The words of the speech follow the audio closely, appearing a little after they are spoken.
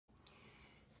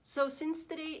So since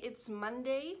today it's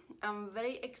Monday, I'm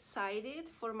very excited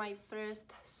for my first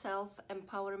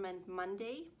Self-Empowerment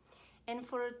Monday. And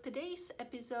for today's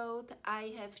episode,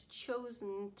 I have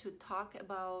chosen to talk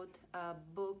about a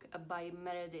book by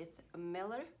Meredith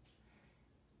Miller,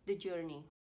 The Journey.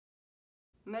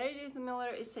 Meredith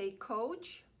Miller is a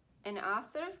coach and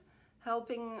author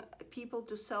helping people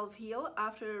to self-heal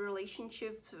after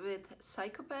relationships with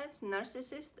psychopaths,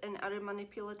 narcissists, and other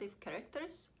manipulative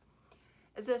characters.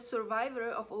 As a survivor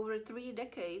of over 3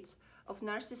 decades of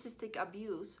narcissistic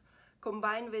abuse,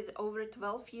 combined with over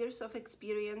 12 years of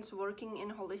experience working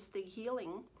in holistic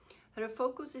healing, her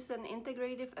focus is an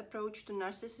integrative approach to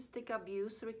narcissistic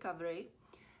abuse recovery,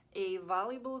 a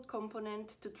valuable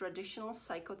component to traditional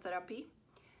psychotherapy.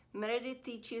 Meredith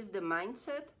teaches the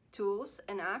mindset, tools,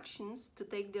 and actions to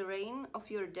take the reign of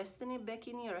your destiny back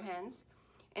in your hands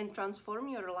and transform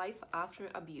your life after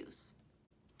abuse.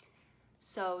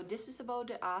 So this is about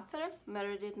the author,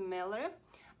 Meredith Miller.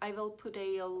 I will put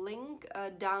a link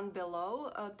down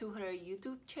below to her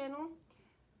YouTube channel.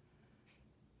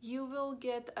 You will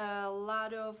get a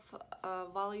lot of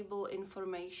valuable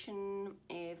information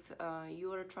if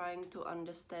you are trying to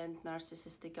understand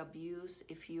narcissistic abuse,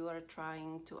 if you are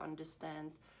trying to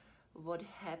understand what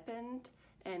happened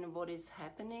and what is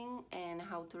happening and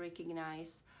how to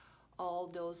recognize all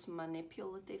those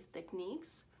manipulative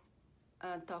techniques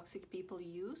toxic people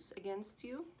use against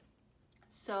you.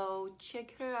 So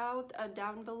check her out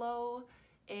down below,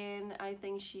 and I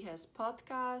think she has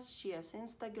podcasts, she has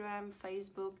Instagram,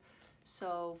 Facebook,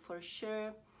 so for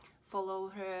sure follow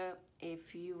her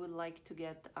if you would like to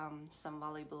get some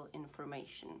valuable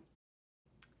information.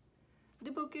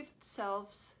 The book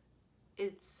itself,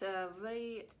 it's a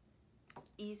very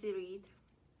easy read,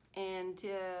 and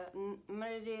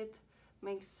Meredith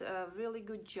makes a really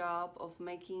good job of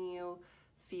making you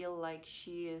feel like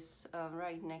she is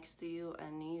right next to you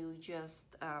and you just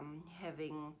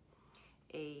having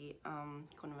a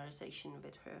conversation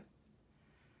with her.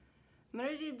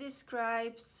 Meredith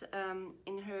describes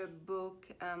in her book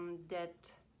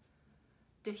that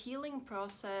the healing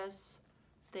process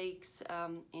takes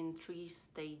in 3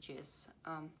 stages.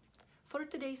 For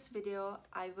today's video,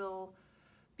 I will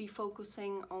be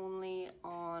focusing only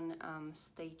on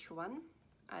stage 1.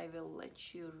 I will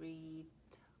let you read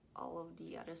all of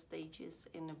the other stages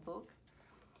in the book,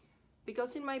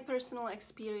 because in my personal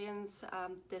experience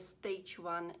the stage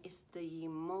 1 is the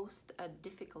most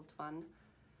difficult one,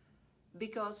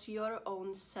 because your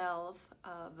own self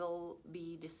will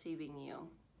be deceiving you.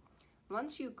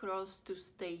 Once you cross to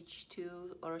stage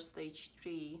 2 or stage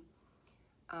 3,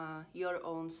 your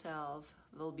own self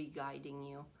will be guiding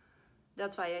you.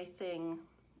 That's why I think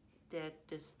that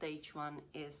the stage 1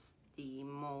 is the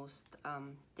most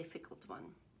difficult one.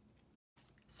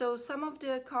 So some of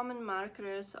the common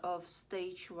markers of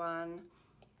stage 1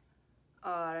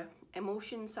 are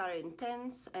emotions are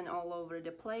intense and all over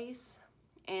the place,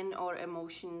 and our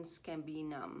emotions can be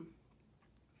numb.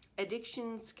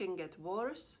 Addictions can get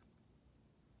worse.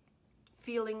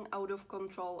 Feeling out of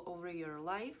control over your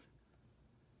life.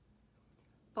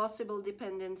 Possible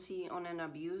dependency on an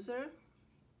abuser.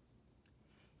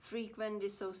 Frequent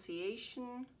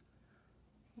dissociation,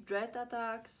 dread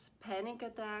attacks, panic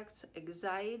attacks,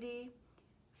 anxiety,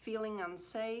 feeling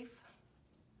unsafe,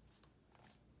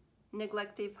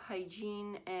 neglective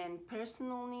hygiene and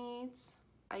personal needs.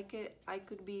 I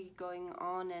could be going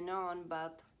on and on,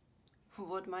 but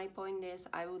what my point is,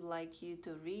 I would like you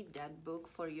to read that book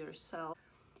for yourself.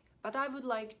 But I would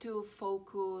like to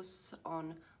focus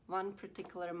on one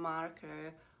particular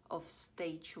marker of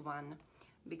stage 1.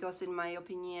 Because in my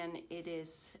opinion, it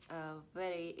is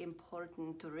very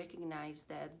important to recognize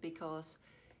that, because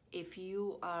if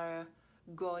you are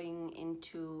going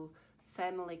into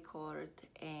family court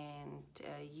and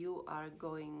you are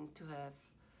going to have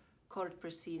court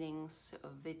proceedings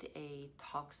with a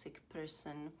toxic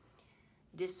person,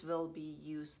 this will be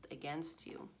used against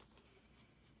you.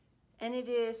 And it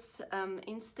is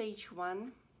in stage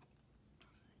 1,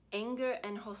 anger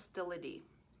and hostility.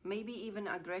 Maybe even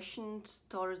aggression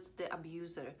towards the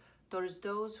abuser, towards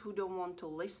those who don't want to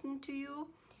listen to you,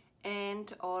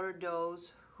 and or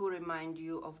those who remind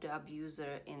you of the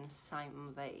abuser in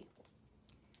some way.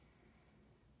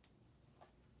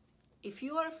 If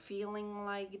you are feeling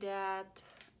like that,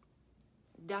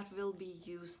 that will be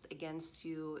used against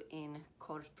you in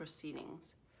court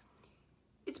proceedings.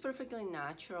 It's perfectly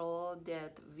natural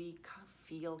that we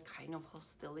feel kind of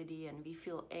hostility and we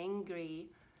feel angry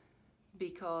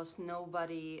because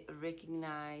nobody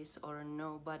recognizes or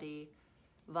nobody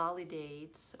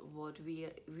validates what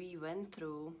we went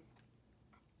through,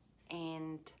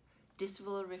 and this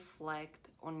will reflect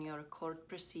on your court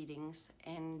proceedings,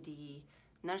 and the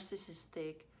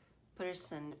narcissistic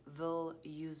person will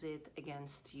use it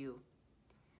against you.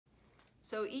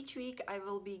 So each week I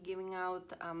will be giving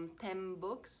out 10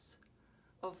 books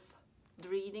of the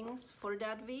readings for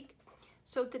that week.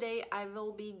 So today I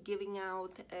will be giving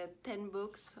out 10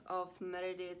 books of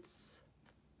Meredith's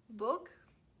book.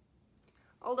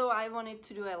 Although I wanted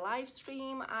to do a live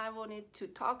stream, I wanted to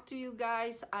talk to you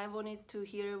guys, I wanted to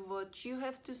hear what you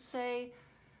have to say,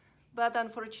 but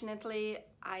unfortunately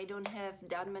I don't have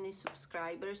that many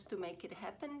subscribers to make it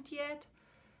happen yet,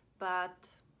 but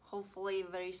hopefully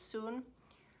very soon.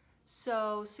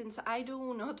 So since I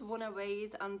do not want to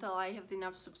wait until I have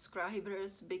enough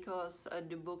subscribers, because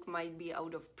the book might be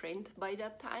out of print by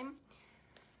that time.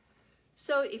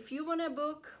 So if you want a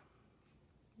book,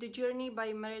 The Journey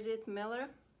by Meredith Miller,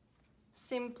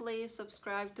 simply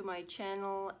subscribe to my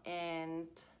channel and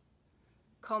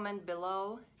comment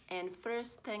below, and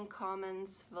first 10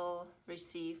 comments will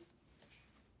receive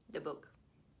the book.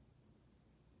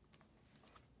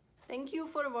 Thank you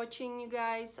for watching, you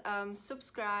guys.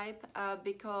 Subscribe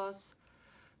because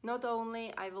not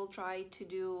only I will try to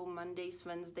do Mondays,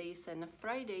 Wednesdays and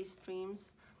Friday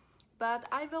streams, but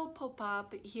I will pop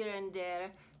up here and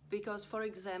there because, for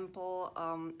example,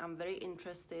 I'm very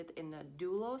interested in a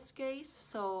Doulos case,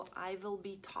 so I will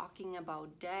be talking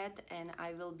about that, and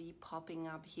I will be popping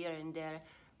up here and there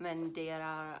when there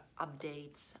are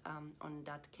updates on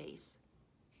that case.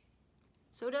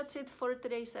 So that's it for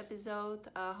today's episode.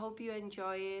 Hope you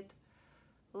enjoy it.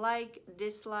 Like,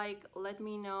 dislike, let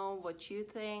me know what you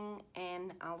think,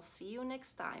 and I'll see you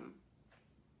next time.